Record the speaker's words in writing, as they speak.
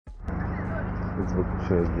It's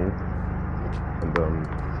Okuche again, and I'm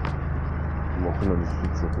walking on the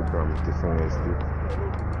streets of Ikram Tesoro Estate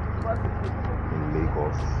in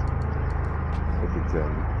Lagos. If it's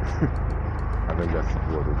Avengers City,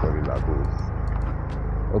 what they call it, Lagos.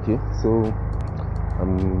 Okay, so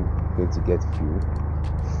I'm going to get fuel.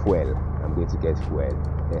 I'm going to get fuel.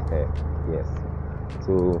 Yes.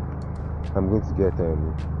 So I'm going to get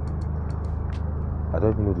I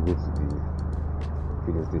don't even know the way to the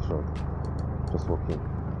filling station. Just walking.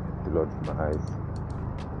 The Lord is my eyes.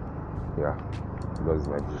 Yeah, the Lord is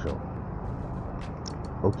my vision.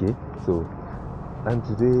 Okay, so and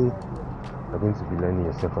today we're going to be learning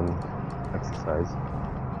a second exercise,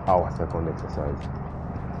 our second exercise.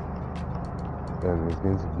 And it's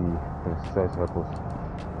going to be an exercise to help us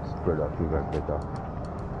spread our fingers better.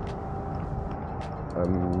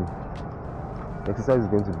 The exercise is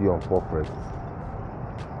going to be on 4 frets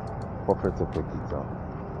of the guitar.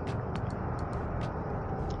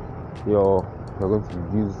 You're going to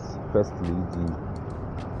use firstly the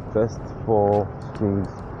first 4 strings,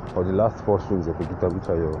 or the last 4 strings of the guitar, which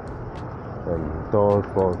are your 3rd,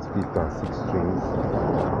 4th, 5th, and 6th strings,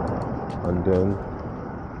 and then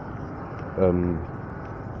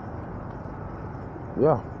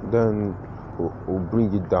then we'll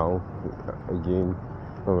bring it down again.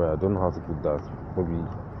 I don't know how to put that. Maybe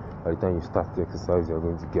by the time you start the exercise, you're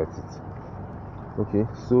going to get it. Okay,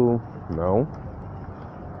 so now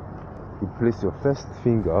you place your first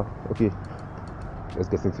finger. Okay, let's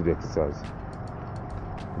get into the exercise.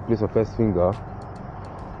 You place your first finger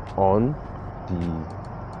on the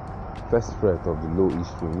first fret of the low E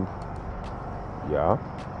string. Yeah,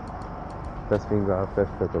 first finger,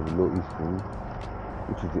 first fret of the low E string,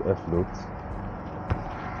 which is the F note.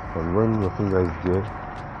 And when your finger is there,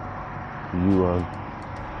 you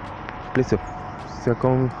place a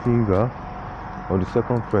second finger on the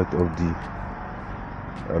second fret of the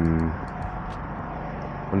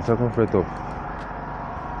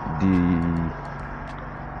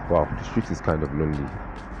wow, the street is kind of lonely.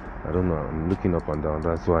 I don't know, I'm looking up and down,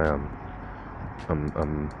 that's why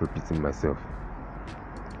I'm repeating myself.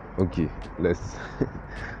 Okay, let's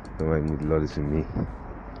don't mind me, the Lord is with me.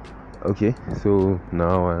 Okay, so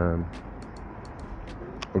now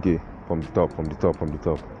okay, from the top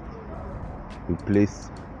we place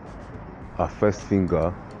our first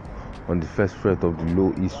finger on the first fret of the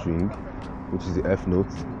low E string, which is the F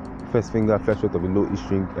note. First finger, first fret of the low E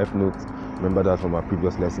string, F note. Remember that from our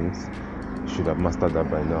previous lessons. You should have mastered that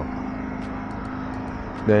by now.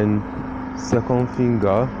 Then second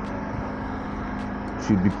finger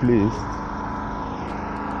should be placed.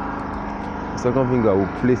 Second finger will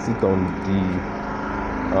place it on the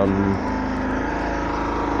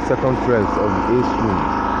second fret of the A string,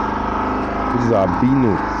 which is our B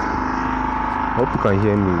note. I hope you can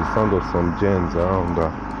hear me. The sound of some gens around. The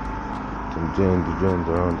gens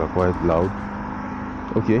around are quite loud.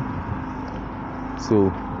 Okay.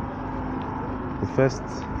 So the first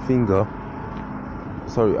finger,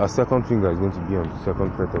 our second finger is going to be on the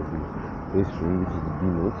second fret of the A string, which is the B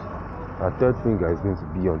note. Our third finger is going to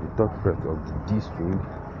be on the 3rd fret of the D string,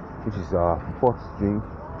 which is our 4th string,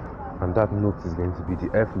 and that note is going to be the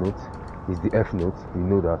F note. Is the F note. We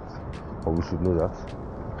know that, or we should know that.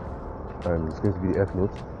 It's going to be the F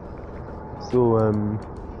note. So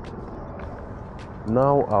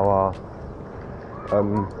now our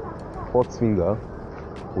 4th finger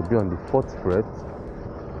will be on the 4th fret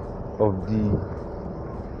of the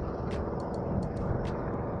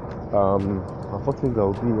our 4th finger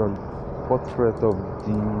will be on 4th fret of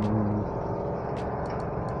the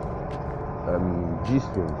G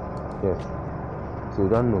string. Yes. So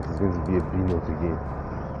that note is going to be a B note again.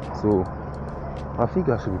 So our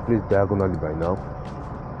finger should be placed diagonally by now.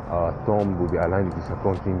 Our thumb will be aligned with the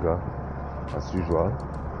second finger as usual.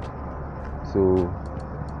 So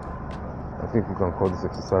I think we can call this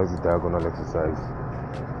exercise the diagonal exercise.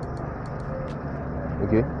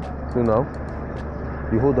 Okay, so now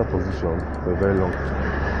you hold that position for a very long time.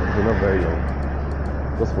 Okay, not very long,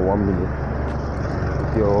 just for 1 minute.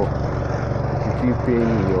 If you feel pain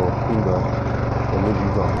in your finger, or maybe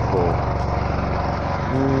even for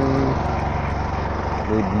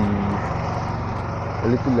maybe a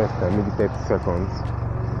little less time, maybe 30 seconds.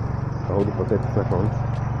 I hold it for 30 seconds.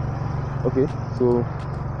 Okay, so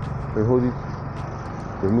you hold it,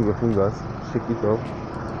 remove your fingers, shake it off,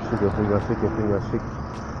 shake your fingers, shake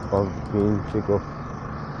off the pain, shake off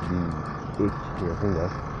the ache in your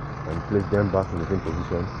fingers, and place them back in the same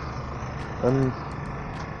position. And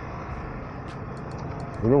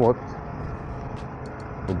you know what?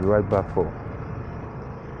 We'll be right back for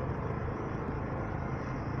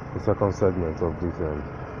the second segment of this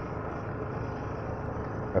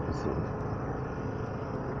episode.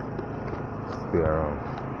 Stay around.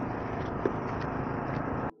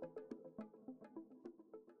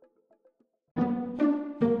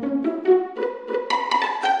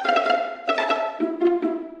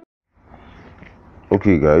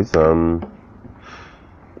 Okay guys,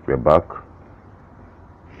 we're back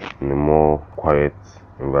in a more quiet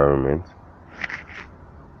environment.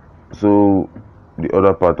 So the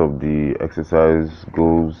other part of the exercise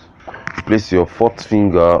goes: place your fourth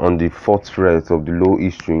finger on the fourth fret of the low E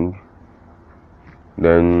string,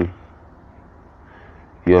 then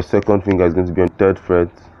your second finger is going to be on the third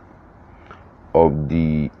fret of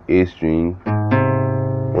the A string.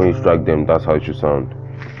 When you strike them, that's how it should sound.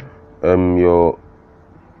 Your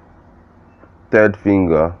third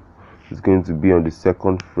finger is going to be on the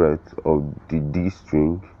second fret of the D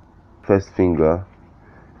string. First finger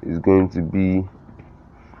is going to be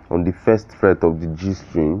on the first fret of the G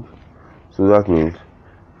string. So that means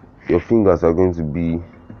your fingers are going to be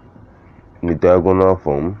in a diagonal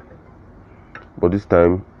form, but this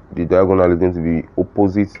time the diagonal is going to be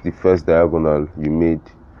opposite the first diagonal you made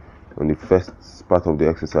on the first part of the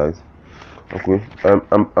exercise. Okay,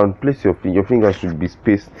 and place your fingers should be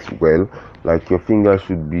spaced well. Like your fingers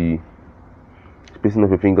should be, spacing of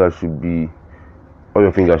your fingers should be, all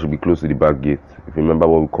your fingers should be close to the back gate. If you remember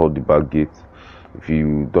what we call the back gate. If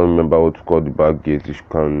you don't remember what we call the back gate, you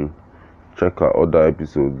can check out other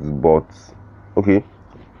episodes. But okay,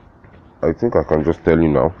 I think I can just tell you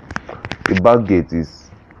now. The back gate is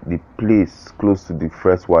the place close to the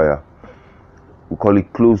fret wire. We call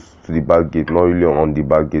it close to the back gate, not really on the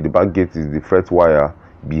back gate. The back gate is the fret wire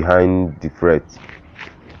behind the fret.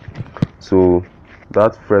 So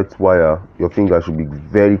that fret wire, your finger should be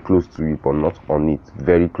very close to it, but not on it,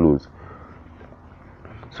 very close.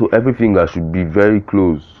 So every finger should be very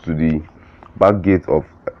close to the back gate of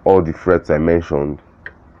all the frets I mentioned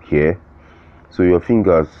here. So your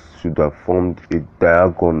fingers should have formed a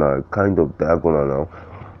diagonal, kind of diagonal now,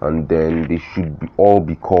 and then they should all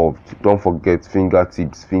be curved. Don't forget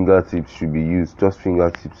fingertips. Fingertips should be used. Just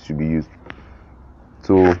fingertips should be used.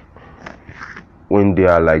 So when they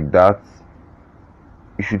are like that,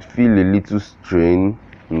 you should feel a little strain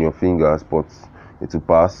in your fingers, but it will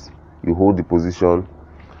pass. You hold the position.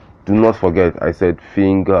 Do not forget, I said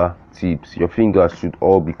fingertips. Your fingers should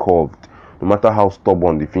all be curved. No matter how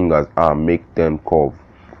stubborn the fingers are, make them curve.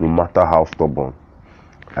 No matter how stubborn.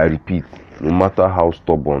 I repeat, no matter how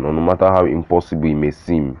stubborn or no matter how impossible it may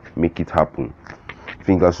seem, make it happen.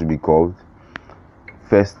 Fingers should be curved.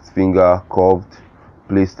 First finger curved,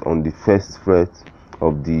 placed on the first fret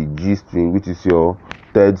of the G string, which is your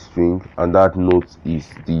third string, and that note is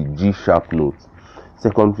the G sharp note.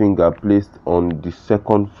 Second finger placed on the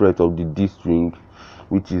second fret of the D string,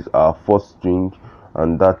 which is our fourth string,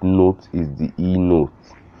 and that note is the E note.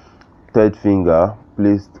 Third finger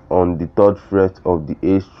placed on the third fret of the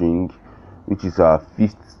A string, which is our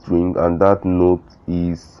fifth string, and that note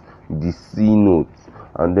is the C note.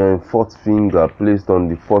 And then fourth finger placed on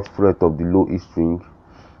the fourth fret of the low E string,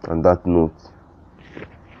 and that note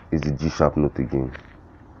is the G sharp note again.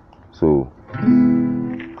 So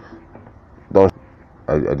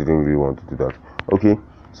I didn't really want to do that. Okay,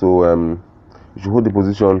 so you should hold the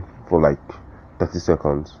position for like 30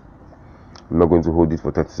 seconds. I'm not going to hold it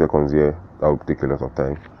for 30 seconds here. That will take a lot of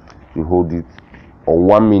time. You hold it, or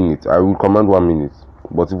 1 minute. I will command 1 minute.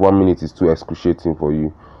 But if 1 minute is too excruciating for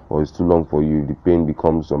you, or it's too long for you, the pain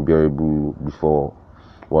becomes unbearable before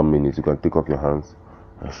 1 minute, you can take off your hands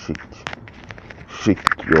and shake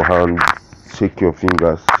your hands, shake your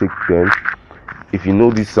fingers, shake them. If you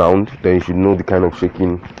know this sound, then you should know the kind of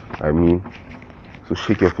shaking I mean. So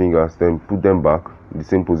shake your fingers, then put them back in the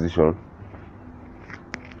same position,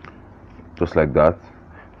 just like that.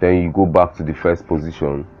 Then you go back to the first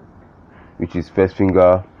position, which is first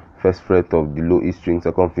finger, first fret of the low E string,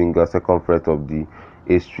 second finger, second fret of the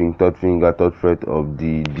A string, third finger, third fret of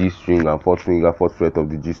the D string, and fourth finger, fourth fret of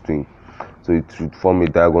the G string. So it should form a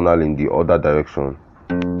diagonal in the other direction.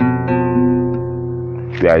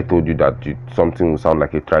 Where I told you that something will sound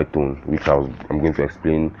like a tritone, which I'm going to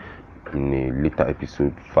explain in a later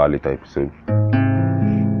episode, far later episode.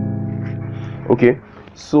 Okay,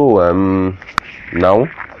 so now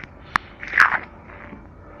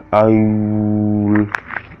I would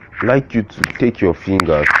like you to take your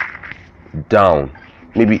fingers down.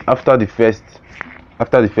 Maybe after the first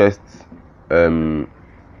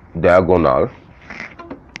diagonal,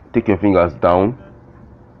 take your fingers down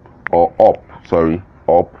or up. Sorry,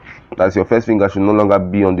 up. That's your first finger should no longer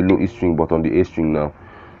be on the low E string but on the A string now.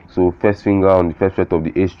 So first finger on the first fret of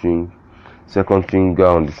the A string, second finger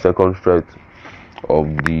on the second fret of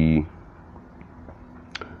the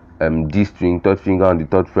D string, third finger on the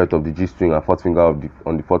third fret of the G string, and fourth finger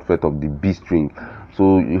on the fourth fret of the B string.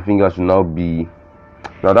 So your finger should now be,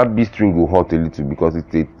 now that B string will hurt a little because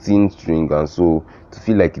it's a thin string, and so to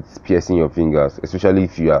feel like it's piercing your fingers, especially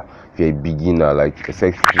if you're a beginner, like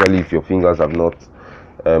especially if your fingers have not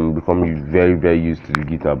become very used to the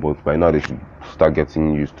guitar, but by now they should start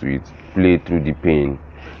getting used to it. Play through the pain,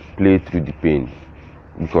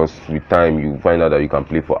 because with time you find out that you can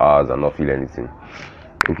play for hours and not feel anything.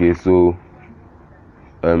 Okay, so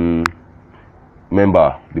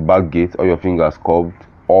remember the back gate, all your fingers curved,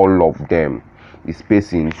 all of them. The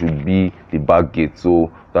spacing should be the back gate,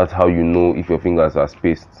 so that's how you know if your fingers are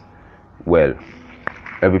spaced well.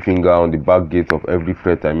 Every finger on the back gate of every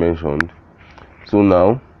fret I mentioned. So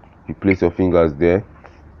now you place your fingers there.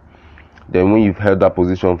 Then when you've held that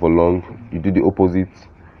position for long, you do the opposite,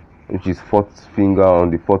 which is fourth finger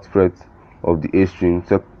on the fourth fret of the A string,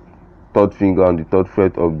 third finger on the third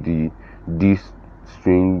fret of the D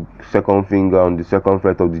string, second finger on the second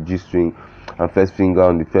fret of the G string, and first finger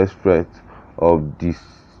on the first fret of the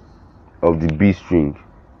B string.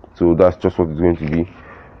 So that's just what it's going to be.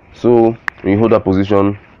 So when you hold that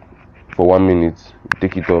position for 1 minute, you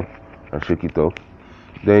take it off and shake it off.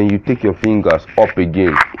 Then you take your fingers up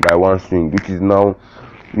again by one string, which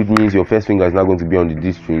means your first finger is now going to be on the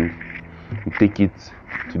D string. You take it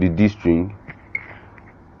to the D string,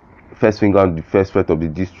 first finger on the first fret of the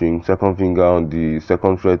D string, second finger on the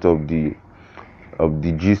second fret of the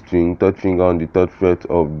G string, third finger on the third fret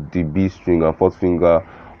of the B string, and fourth finger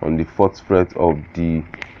on the fourth fret of the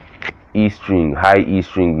E string, high E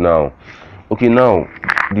string. Now, okay, now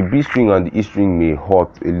the B string and the E string may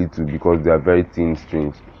hurt a little because they are very thin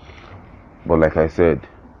strings, but like I said,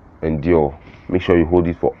 endure. Make sure you hold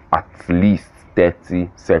it for at least 30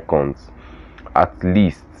 seconds. At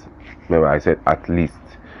least. Remember, I said at least.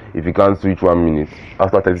 If you can't reach 1 minute,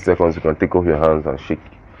 after 30 seconds, you can take off your hands and shake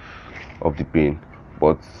off the pain.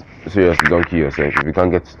 But seriously, don't kill yourself. If you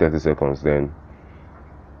can't get to 30 seconds, then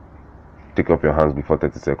take off your hands before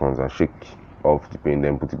 30 seconds and shake off the pain,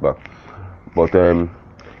 then put it back. But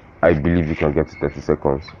I believe you can get to 30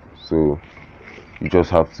 seconds. So you just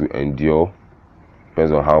have to endure.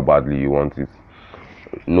 Depends on how badly you want it.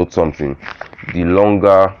 Note something: the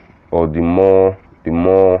longer or the more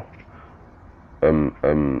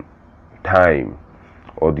time,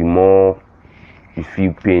 or the more you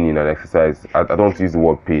feel pain in an exercise, I don't use the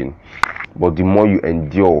word pain, but the more you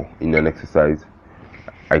endure in an exercise,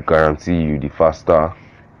 I guarantee you, the faster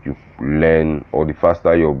you learn, or the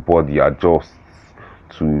faster your body adjusts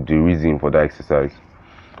to the reason for that exercise.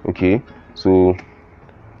 Okay, so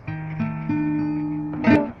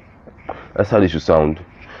that's how they should sound.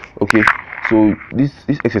 Okay, so this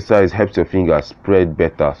exercise helps your fingers spread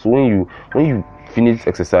better. So when you finish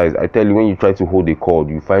exercise, I tell you, when you try to hold a chord,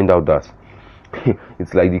 you find out that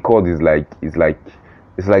it's like the chord is like, it's like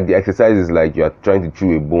the exercise is like you are trying to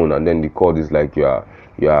chew a bone, and then the chord is like you are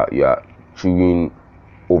chewing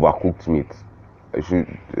overcooked meat.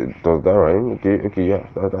 Does that rhyme? Okay, yeah,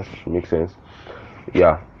 that makes sense.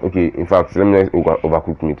 Yeah, okay. In fact, let me not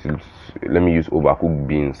overcooked meat. Let me use overcooked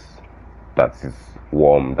beans. That is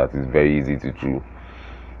warm. That is very easy to chew.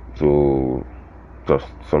 So just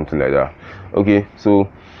something like that. Okay, so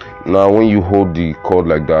now when you hold the cord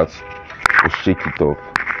like that, you shake it off.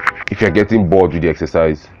 If you're getting bored with the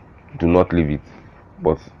exercise, do not leave it.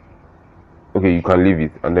 But okay, you can leave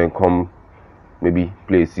it and then come maybe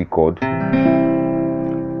play a C chord.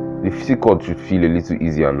 The C chord should feel a little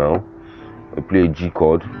easier now. Play a G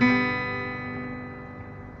chord,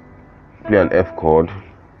 play an F chord,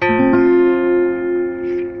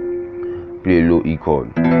 play a low E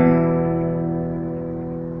chord.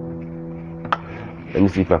 Let me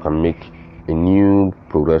see if I can make a new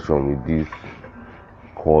progression with these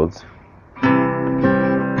chords.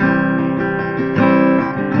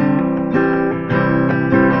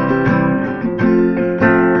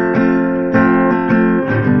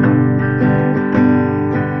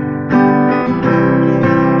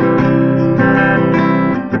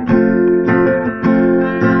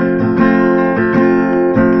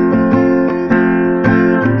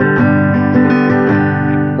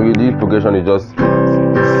 Progression is just C,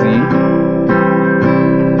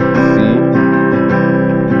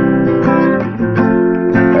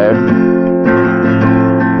 F,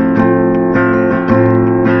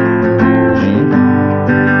 G.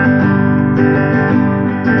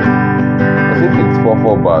 I think it's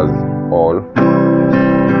 4 bars all.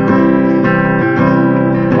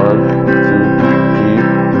 1, 2, 3,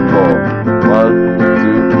 4. 1,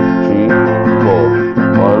 2, 3, 4.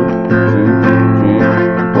 1, 2, 3,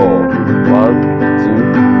 4. 1, 2,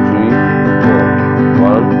 3, 4.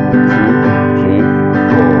 1,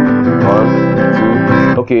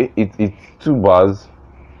 okay, it's 2 bars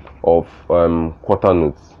of quarter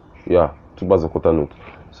notes. Yeah, 2 bars of quarter notes.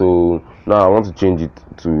 So now I want to change it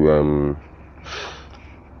to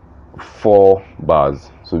 4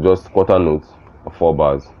 bars. So just quarter notes of 4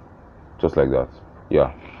 bars, just like that.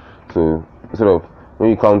 Yeah. So instead of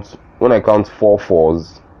when I count 4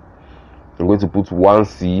 4s, I'm going to put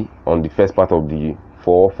 1C on the first part of the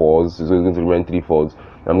 4 4s. So it's going to remain 3 4s.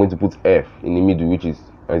 I'm going to put F in the middle, which is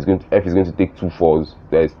F is going to take 2 4s.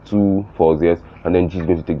 There is 2 4s, yes, and then G is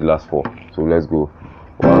going to take the last 4. So let's go.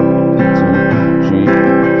 1 2 3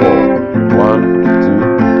 4. 1 2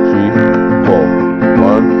 3 4.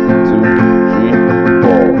 1 2 3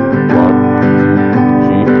 4. 1 2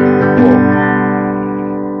 3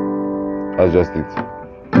 4. That's just it.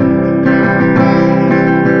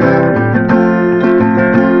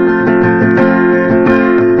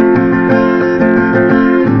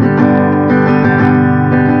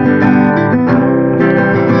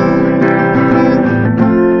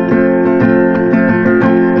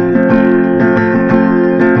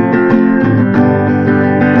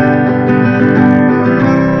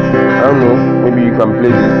 Maybe you can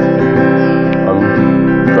play this and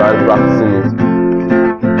try practicing it.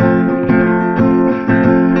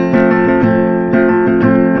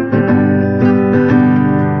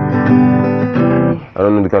 I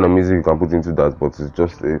don't know the kind of music you can put into that, but it's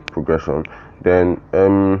just a progression. Then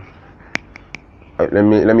let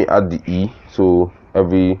me add the E. So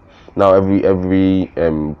every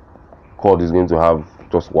chord is going to have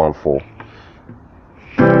just 1 4.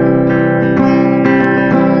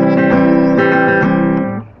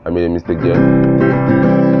 I made a mistake there.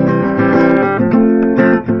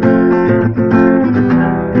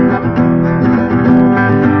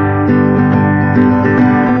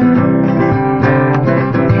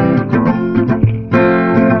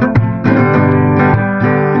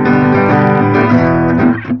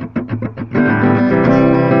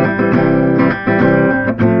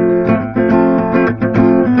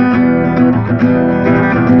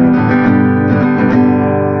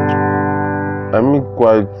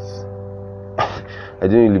 I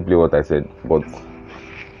didn't really play what I said, but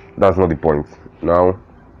that's not the point. Now,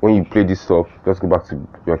 when you play this stuff, just go back to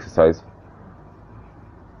your exercise.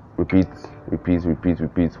 Repeat,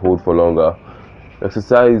 hold for longer.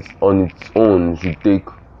 Exercise on its own should take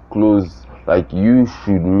you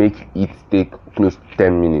should make it take close to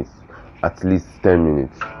 10 minutes, at least 10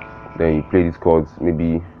 minutes. Then you play these chords,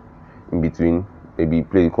 maybe in between, maybe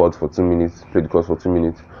play the chords for 2 minutes,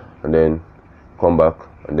 and then come back,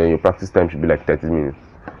 and then your practice time should be like 30 minutes.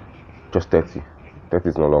 Just 30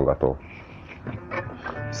 is not long at all.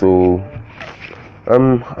 So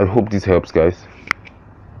I hope this helps, guys.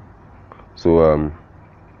 So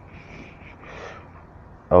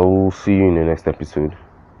I will see you in the next episode.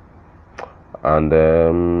 And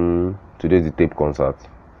today's the tape concert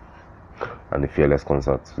and the Fearless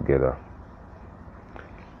concert together.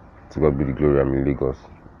 To God be the glory. I'm in Lagos.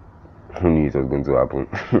 Who knew it was going to happen?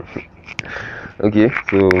 Okay,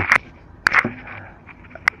 so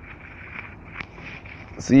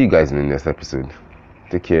see you guys in the next episode.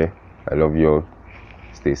 Take care. I love you all.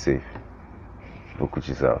 Stay safe.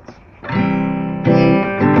 Bokuchi's out.